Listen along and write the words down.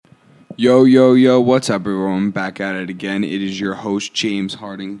Yo, yo, yo, what's up, everyone? Back at it again. It is your host, James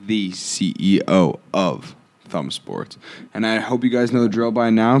Harding, the CEO of Thumb Sports. And I hope you guys know the drill by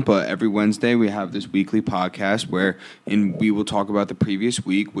now, but every Wednesday we have this weekly podcast where we will talk about the previous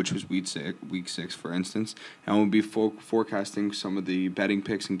week, which was week six, for instance, and we'll be forecasting some of the betting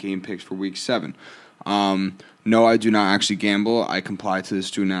picks and game picks for week 7. No, I do not actually gamble. I comply to the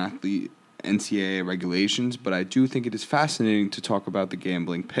student-athlete NCAA regulations, but I do think it is fascinating to talk about the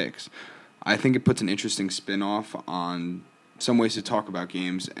gambling picks. I think it puts an interesting spin-off on some ways to talk about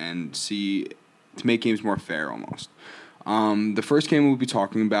games and to make games more fair almost. The first game we'll be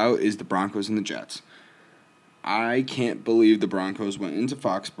talking about is the Broncos and the Jets. I can't believe the Broncos went into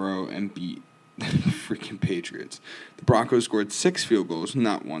Foxborough and beat the freaking Patriots. The Broncos scored 6 field goals,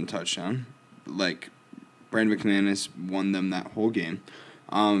 not 1 touchdown. Like, Brandon McManus won them that whole game.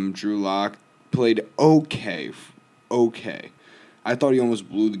 Drew Lock played okay. I thought he almost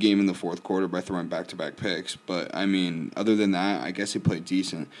blew the game in the fourth quarter by throwing back-to-back picks. But, I mean, other than that, I guess he played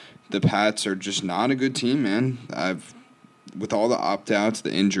decent. The Pats are just not a good team, man. With all the opt-outs,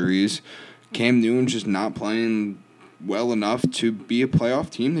 the injuries, Cam Newton's just not playing well enough to be a playoff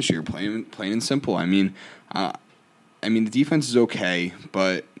team this year, plain and simple. I mean, the defense is okay,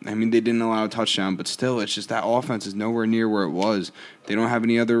 but, they didn't allow a touchdown. But still, it's just that offense is nowhere near where it was. They don't have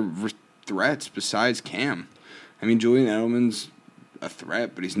any other threats besides Cam. Julian Edelman's a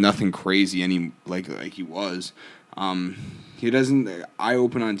threat, but he's nothing crazy like he was. He doesn't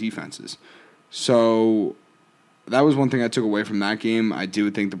eye-open on defenses. So that was one thing I took away from that game. I do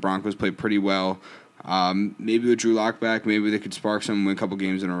think the Broncos played pretty well. Maybe with Drew Lock back, maybe they could spark some and win a couple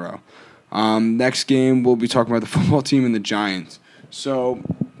games in a row. Next game, we'll be talking about the football team and the Giants. So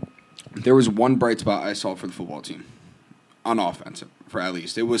there was one bright spot I saw for the football team, on offense, for at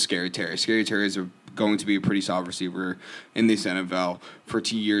least. It was Scary Terry. Scary Terry is going to be a pretty solid receiver in this NFL for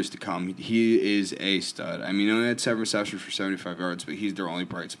 2 years to come. He is a stud. He only had 7 receptions for 75 yards, but he's their only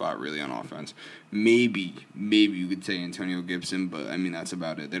bright spot really on offense. Maybe you could say Antonio Gibson, but, that's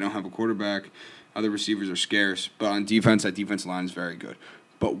about it. They don't have a quarterback. Other receivers are scarce. But on defense, that defensive line is very good.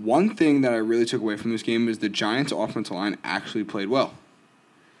 But one thing that I really took away from this game is the Giants' offensive line actually played well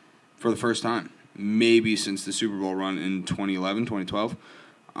for the first time. Maybe since the Super Bowl run in 2011, 2012.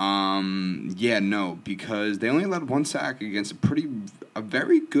 Because they only allowed 1 sack against a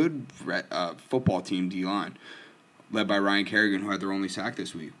very good football team D-line, led by Ryan Kerrigan, who had their only sack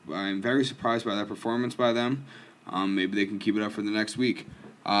this week. I'm very surprised by that performance by them. Maybe they can keep it up for the next week.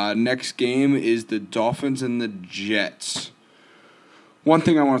 Next game is the Dolphins and the Jets. One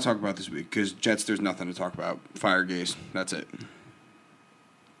thing I want to talk about this week, because Jets, there's nothing to talk about. Fire Gase, that's it.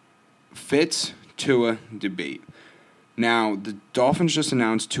 Fitz, Tua debate. Now, the Dolphins just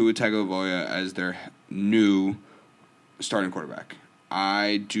announced Tua Tagovailoa as their new starting quarterback.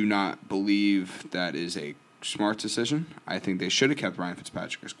 I do not believe that is a smart decision. I think they should have kept Ryan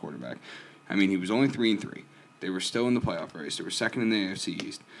Fitzpatrick as quarterback. He was only 3-3. They were still in the playoff race. They were second in the AFC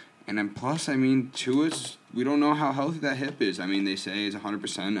East. And then plus, Tua's, we don't know how healthy that hip is. They say it's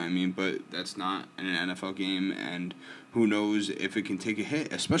 100%, but that's not in an NFL game, and who knows if it can take a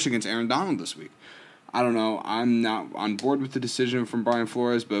hit, especially against Aaron Donald this week. I don't know. I'm not on board with the decision from Brian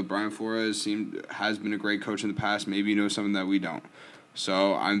Flores, but Brian Flores has been a great coach in the past. Maybe he knows something that we don't.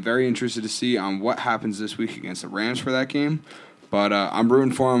 So I'm very interested to see on what happens this week against the Rams for that game. But I'm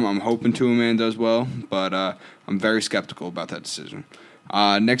rooting for him. I'm hoping Tua Man does well, but I'm very skeptical about that decision.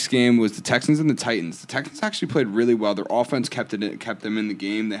 Next game was the Texans and the Titans. The Texans actually played really well. Their offense kept them in the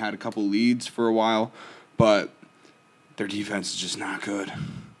game. They had a couple leads for a while, but their defense is just not good.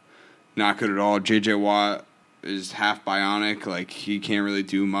 Not good at all. J.J. Watt is half bionic. He can't really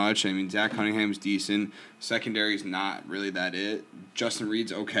do much. Zach Cunningham's decent. Secondary's not really that it. Justin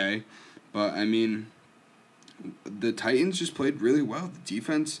Reed's okay. But, the Titans just played really well. The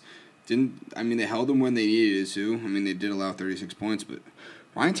defense didn't. They held them when they needed to. They did allow 36 points, but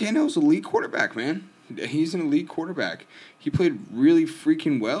Ryan Tannehill's an elite quarterback, man. He's an elite quarterback. He played really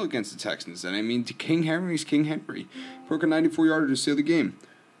freaking well against the Texans. And, King Henry's King Henry. Broke a 94-yarder to seal the game.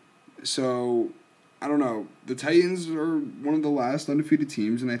 So, I don't know. The Titans are one of the last undefeated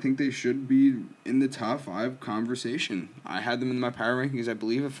teams, and I think they should be in the top 5 conversation. I had them in my power rankings, I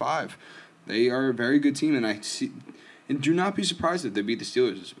believe, at 5. They are a very good team, and do not be surprised if they beat the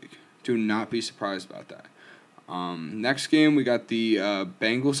Steelers this week. Do not be surprised about that. Next game, we got the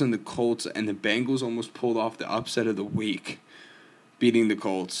Bengals and the Colts, and the Bengals almost pulled off the upset of the week, beating the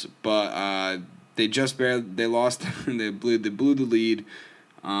Colts. But they lost. They blew the lead.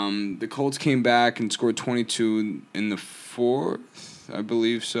 The Colts came back and scored 22 in the fourth, I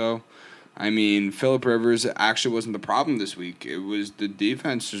believe so. I mean, Phillip Rivers actually wasn't the problem this week. It was the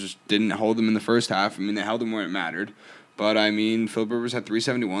defense just didn't hold them in the first half. I mean, they held them where it mattered. But, I mean, Phillip Rivers had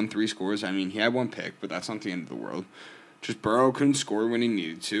 371, 3 scores. I mean, he had 1 pick, but that's not the end of the world. Just Burrow couldn't score when he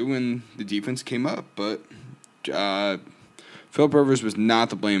needed to, and the defense came up. But Phillip Rivers was not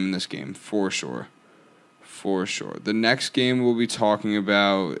to blame in this game, for sure. For sure. The next game we'll be talking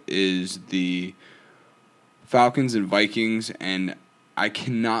about is the Falcons and Vikings, and I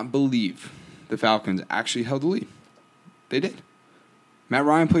cannot believe the Falcons actually held the lead. They did. Matt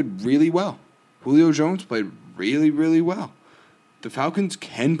Ryan played really well. Julio Jones played really, really well. The Falcons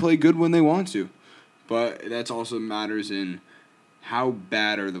can play good when they want to, but that also matters in how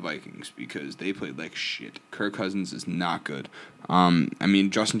bad are the Vikings, because they played like shit. Kirk Cousins is not good. I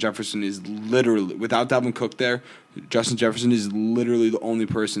mean, Justin Jefferson is literally, without Dalvin Cook there, Justin Jefferson is literally the only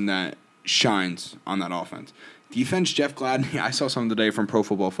person that shines on that offense. Defense, Jeff Gladney, I saw something today from Pro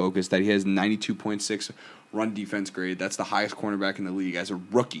Football Focus that he has 92.6 run defense grade. That's the highest cornerback in the league as a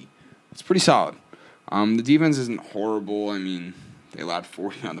rookie. It's pretty solid. The defense isn't horrible. I mean, they allowed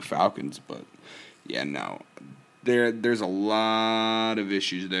 40 on the Falcons, but yeah, no. There's a lot of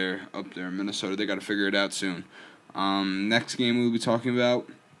issues there up there in Minnesota. They got to figure it out soon. Next game we'll be talking about,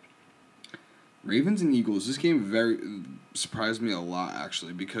 Ravens and Eagles. This game very surprised me a lot,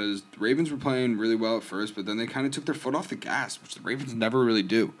 actually, because the Ravens were playing really well at first, but then they kind of took their foot off the gas, which the Ravens never really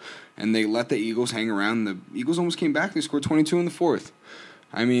do. And they let the Eagles hang around. The Eagles almost came back. They scored 22 in the fourth.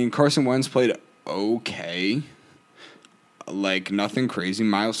 I mean, Carson Wentz played okay. Like, nothing crazy.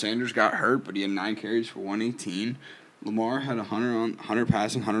 Miles Sanders got hurt, but he had 9 carries for 118. Lamar had 100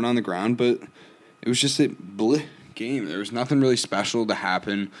 passing, 100 on the ground, but it was just a bleh game. There was nothing really special to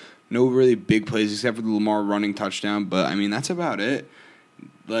happen. No really big plays except for the Lamar running touchdown, but, I mean, that's about it.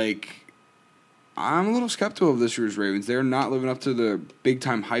 Like, I'm a little skeptical of this year's Ravens. They're not living up to the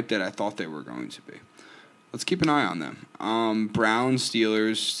big-time hype that I thought they were going to be. Let's keep an eye on them. Browns,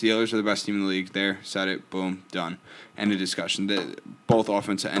 Steelers. Steelers are the best team in the league. There, said it, boom, done. End of discussion. Both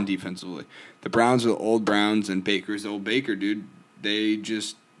offensive and defensively. The Browns are the old Browns, and Baker's the old Baker, dude.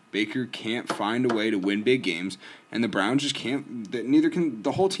 Baker can't find a way to win big games, and the Browns just can't. Neither can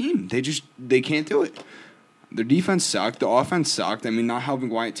the whole team. They can't do it. Their defense sucked. The offense sucked. I mean, not helping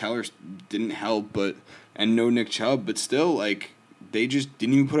Wyatt Teller didn't help, and no Nick Chubb, but still, like, they just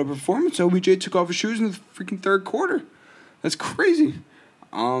didn't even put up a performance. OBJ took off his shoes in the freaking third quarter. That's crazy.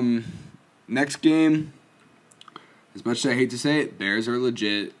 Next game, as much as I hate to say it, Bears are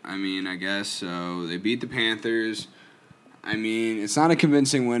legit. I mean, I guess so. They beat the Panthers. I mean, it's not a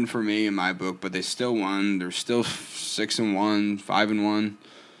convincing win for me in my book, but they still won. They're still 6-1, 5-1.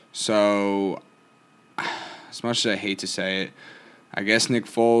 So, as much as I hate to say it, I guess Nick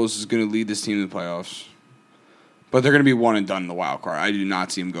Foles is going to lead this team to the playoffs. But they're going to be one and done in the wild card. I do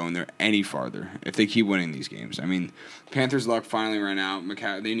not see them going there any farther if they keep winning these games. I mean, Panthers' luck finally ran out.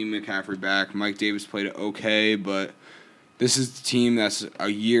 They need McCaffrey back. Mike Davis played okay, but this is the team that's a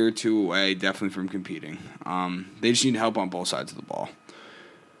year or two away, definitely from competing. They just need help on both sides of the ball.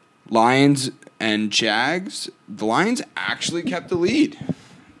 Lions and Jags. The Lions actually kept the lead.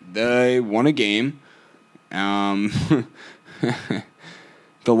 They won a game. The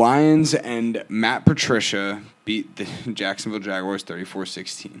Lions and Matt Patricia beat the Jacksonville Jaguars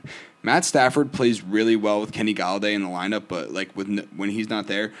 34-16. Matt Stafford plays really well with Kenny Golladay in the lineup, but like when he's not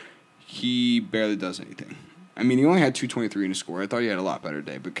there, he barely does anything. I mean, he only had 223 in a score. I thought he had a lot better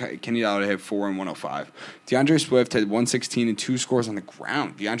day, but Kenny Golladay had 4 and 105. DeAndre Swift had 116 and 2 scores on the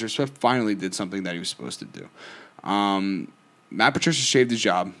ground. DeAndre Swift finally did something that he was supposed to do. Matt Patricia shaved his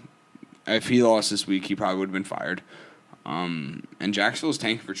job. If he lost this week, he probably would have been fired. And Jacksonville's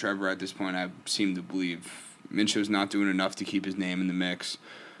tanking for Trevor at this point, I seem to believe. Minshew's not doing enough to keep his name in the mix.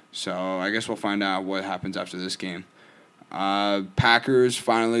 So I guess we'll find out what happens after this game. Packers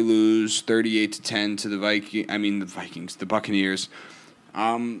finally lose 38-10 to the Buccaneers.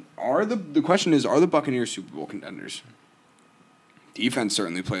 The question is, are the Buccaneers Super Bowl contenders? Defense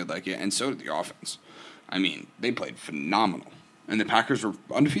certainly played like it, and so did the offense. I mean, they played phenomenal. And the Packers were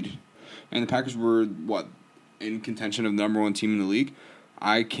undefeated. And the Packers were, in contention of the number 1 team in the league?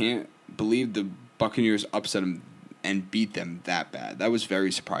 I can't believe the Buccaneers upset them and beat them that bad. That was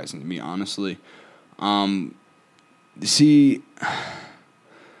very surprising to me, honestly. I don't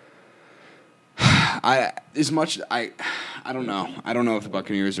know. I don't know if the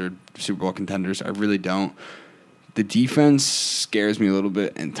Buccaneers are Super Bowl contenders. I really don't. The defense scares me a little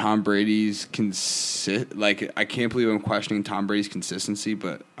bit, and Tom Brady's I can't believe I'm questioning Tom Brady's consistency,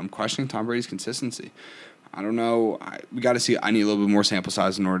 but I'm questioning Tom Brady's consistency. I don't know. We got to see. I need a little bit more sample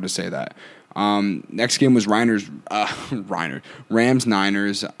size in order to say that. Next game was Rams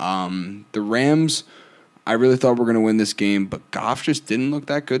Niners. The Rams, I really thought we were going to win this game, but Goff just didn't look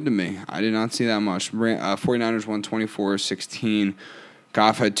that good to me. I did not see that much. 49ers won 24-16.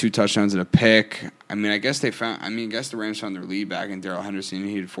 Goff had 2 touchdowns and a pick. I guess the Rams found their lead back in Darrell Henderson.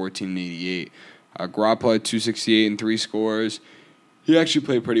 He had 14-88. Garoppolo had 268 and 3 scores. He actually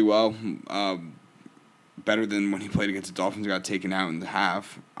played pretty well. Better than when he played against the Dolphins, got taken out in the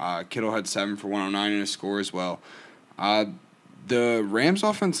half. Kittle had 7 for 109 and a score as well. The Rams'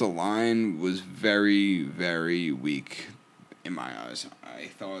 offensive line was very, very weak in my eyes. I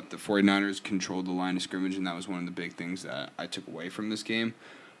thought the 49ers controlled the line of scrimmage, and that was one of the big things that I took away from this game.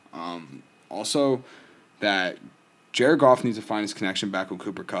 Also, that Jared Goff needs to find his connection back with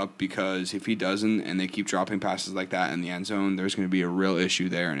Cooper Kupp, because if he doesn't and they keep dropping passes like that in the end zone, there's going to be a real issue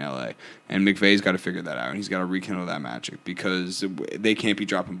there in L.A. And McVay's got to figure that out, and he's got to rekindle that magic, because they can't be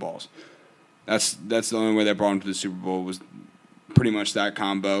dropping balls. That's the only way they brought him to the Super Bowl, was pretty much that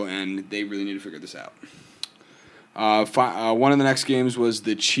combo, and they really need to figure this out. One of the next games was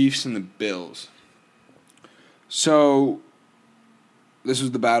the Chiefs and the Bills. So this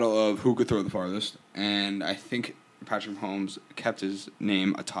was the battle of who could throw the farthest, and I think Patrick Mahomes kept his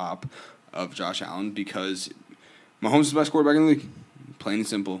name atop of Josh Allen, because Mahomes is the best quarterback in the league. Plain and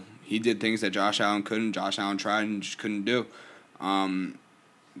simple. He did things that Josh Allen couldn't. Josh Allen tried and just couldn't do.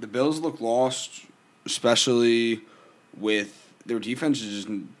 The Bills looked lost, especially with their defense just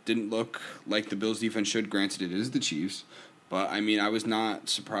didn't look like the Bills' defense should. Granted, it is the Chiefs, but I was not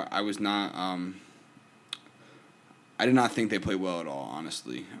surprised. I did not think they played well at all,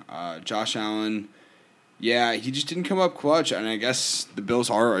 honestly. Josh Allen, yeah, he just didn't come up clutch, and I guess the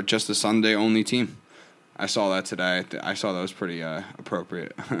Bills are just a Sunday-only team. I saw that today. I saw that was pretty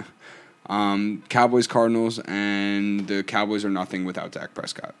appropriate. Cowboys, Cardinals, and the Cowboys are nothing without Dak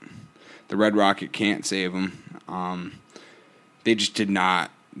Prescott. The Red Rocket can't save them. They just did not.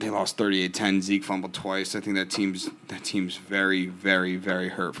 They lost 38-10. Zeke fumbled twice. I think that team's very, very, very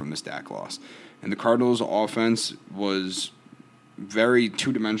hurt from this Dak loss. And the Cardinals' offense was very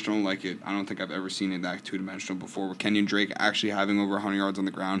two-dimensional. I don't think I've ever seen it that two-dimensional before, with Kenyon Drake actually having over 100 yards on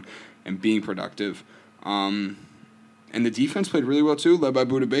the ground and being productive. And the defense played really well, too, led by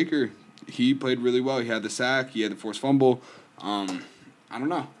Budda Baker. He played really well. He had the sack. He had the forced fumble. I don't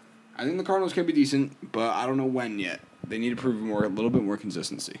know. I think the Cardinals can be decent, but I don't know when yet. They need to prove a little bit more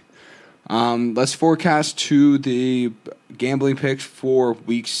consistency. Let's forecast to the gambling picks for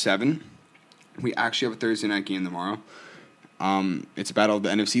Week 7. We actually have a Thursday night game tomorrow. It's a battle of the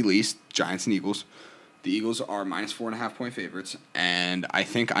NFC least, Giants and Eagles. The Eagles are minus 4.5 point favorites, and I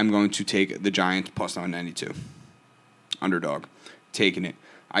think I'm going to take the Giants plus 992. Underdog. Taking it.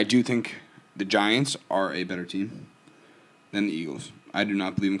 I do think the Giants are a better team than the Eagles. I do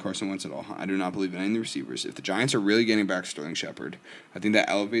not believe in Carson Wentz at all. I do not believe in any of the receivers. If the Giants are really getting back Sterling Shepard, I think that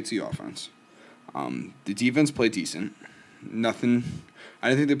elevates the offense. The defense played decent. Nothing. I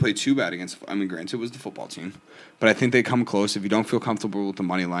didn't think they played too bad against. Granted, it was the football team, but I think they come close. If you don't feel comfortable with the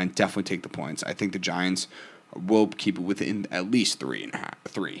money line, definitely take the points. I think the Giants will keep it within at least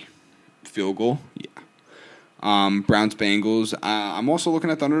 3.5. Field goal, yeah. Browns Bengals. I'm also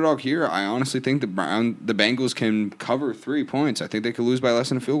looking at the underdog here. I honestly think the Bengals can cover 3 points. I think they could lose by less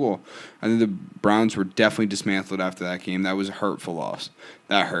than a field goal. I think the Browns were definitely dismantled after that game. That was a hurtful loss.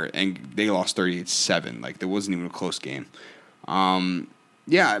 That hurt, and they lost 38-7. There wasn't even a close game.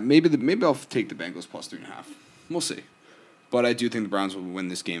 Yeah, maybe I'll take the Bengals plus 3.5. We'll see, but I do think the Browns will win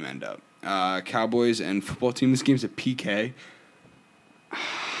this game. End up. Cowboys and football team. This game's a PK.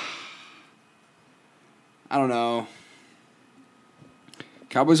 I don't know.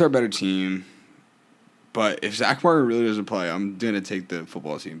 Cowboys are a better team, but if Zach Martin really doesn't play, I'm going to take the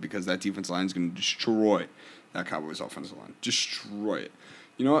football team, because that defense line is going to destroy that Cowboys offensive line. Destroy it.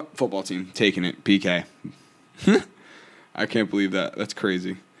 You know what? Football team. Taking it. PK. I can't believe that. That's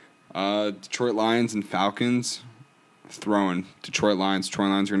crazy. Detroit Lions and Falcons. Throwing. Detroit Lions. Detroit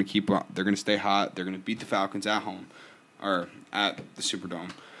Lions are going to keep up. They're going to stay hot. They're going to beat the Falcons at home, or at the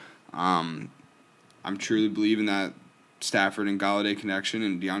Superdome. I'm truly believing that Stafford and Galladay connection,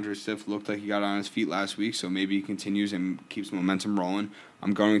 and DeAndre Swift looked like he got on his feet last week, so maybe he continues and keeps momentum rolling.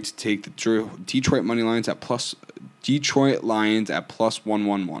 I'm going to take the Detroit money lines at plus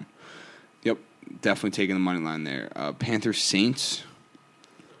 111. Yep, definitely taking the money line there. Panthers Saints.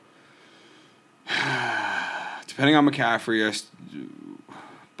 Depending on McCaffrey,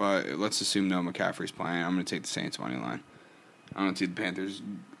 but let's assume no McCaffrey's playing. I'm going to take the Saints money line. I don't see the Panthers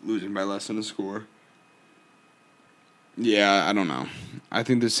losing by less than a score. Yeah, I don't know. I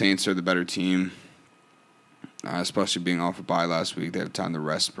think the Saints are the better team. especially being off a bye last week. They have time to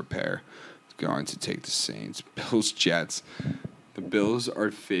rest and prepare. Going to take the Saints. Bills, Jets. The Bills are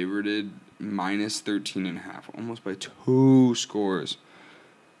favorited minus 13.5, almost by 2 scores.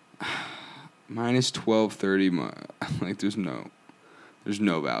 Minus 12.30. Like, there's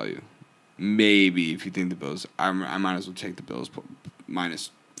no value. Maybe if you think the Bills, I might as well take the Bills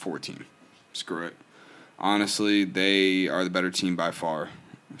minus 14. Screw it. Honestly, they are the better team by far,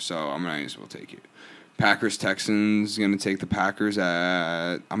 so I'm going to as well take it. Packers, Texans, going to take the Packers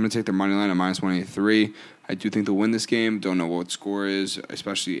I'm going to take their money line at minus 183. I do think they'll win this game. Don't know what score is,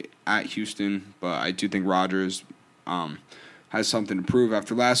 especially at Houston, but I do think Rodgers has something to prove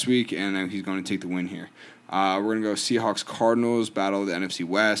after last week, and he's going to take the win here. We're going to go Seahawks, Cardinals, battle of the NFC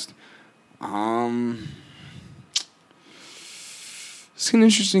West. It's an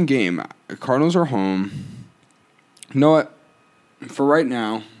interesting game. The Cardinals are home. You know what? For right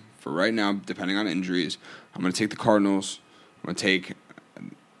now, depending on injuries, I'm going to take the Cardinals. I'm going to take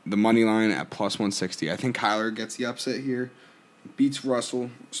the money line at plus 160. I think Kyler gets the upset here. Beats Russell,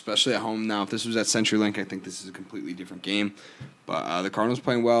 especially at home. Now, if this was at CenturyLink, I think this is a completely different game. But the Cardinals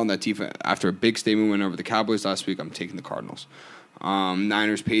playing well, and that defense, after a big statement win over the Cowboys last week, I'm taking the Cardinals.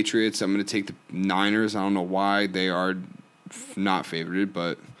 Niners, Patriots, I'm going to take the Niners. I don't know why they are not favored,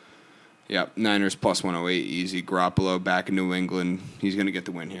 but yeah, Niners plus 108, easy. Garoppolo back in New England. He's going to get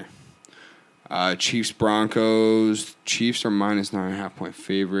the win here. Chiefs, Broncos. Chiefs are minus 9.5 point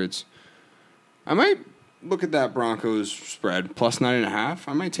favorites. I might look at that Broncos spread, plus 9.5.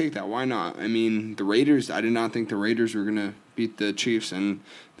 I might take that. Why not? I mean, the Raiders, I did not think the Raiders were going to beat the Chiefs, and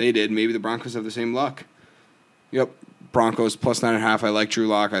they did. Maybe the Broncos have the same luck. Yep, Broncos plus 9.5. I like Drew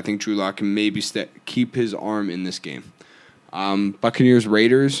Lock. I think Drew Lock can maybe keep his arm in this game. Buccaneers,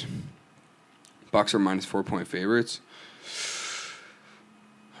 Raiders. Bucs are minus 4 point favorites.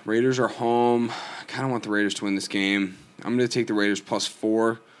 Raiders are home. I kind of want the Raiders to win this game. I'm going to take the Raiders plus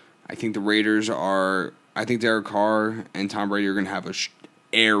 4. I think Derek Carr and Tom Brady are going to have a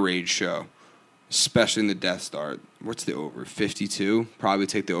air raid show, especially in the Death Star. What's the over? 52? Probably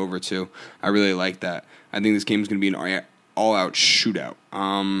take the over, too. I really like that. I think this game is going to be an all-out shootout.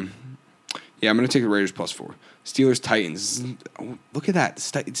 Yeah, I'm going to take the Raiders plus 4. Steelers, Titans. Look at that.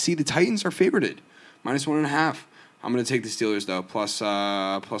 See, the Titans are favorited. Minus 1.5. I'm going to take the Steelers, though, plus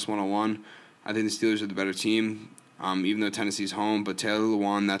 101. I think the Steelers are the better team, even though Tennessee's home. But Taylor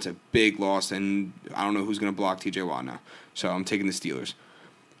Lewan, that's a big loss, and I don't know who's going to block TJ Watt now. So I'm taking the Steelers.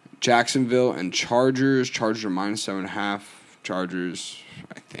 Jacksonville and Chargers. Chargers are minus 7.5. Chargers,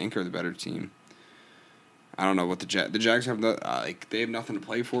 I think, are the better team. I don't know what the Jags have. They have nothing to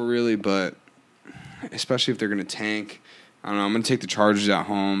play for, really, but especially if they're going to tank. I don't know. I'm going to take the Chargers at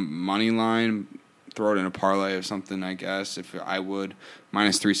home. Money line, throw it in a parlay or something, I guess, if I would.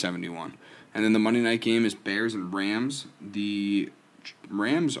 Minus 371. And then the Monday night game is Bears and Rams. The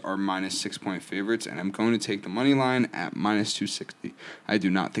Rams are minus 6 point favorites, and I'm going to take the money line at minus 260. I do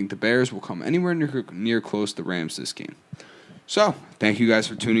not think the Bears will come anywhere near close to the Rams this game. So, thank you guys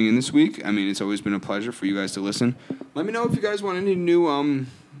for tuning in this week. I mean, it's always been a pleasure for you guys to listen. Let me know if you guys want any new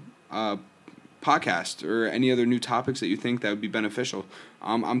podcast or any other new topics that you think that would be beneficial.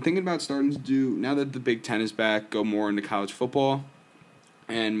 I'm thinking about starting to do, now that the Big Ten is back, go more into college football.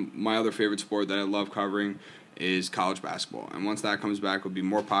 And my other favorite sport that I love covering is college basketball. And once that comes back, there'll be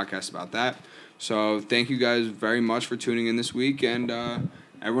more podcasts about that. So thank you guys very much for tuning in this week. And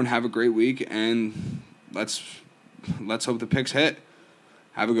everyone have a great week. And let's hope the picks hit.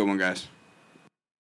 Have a good one, guys.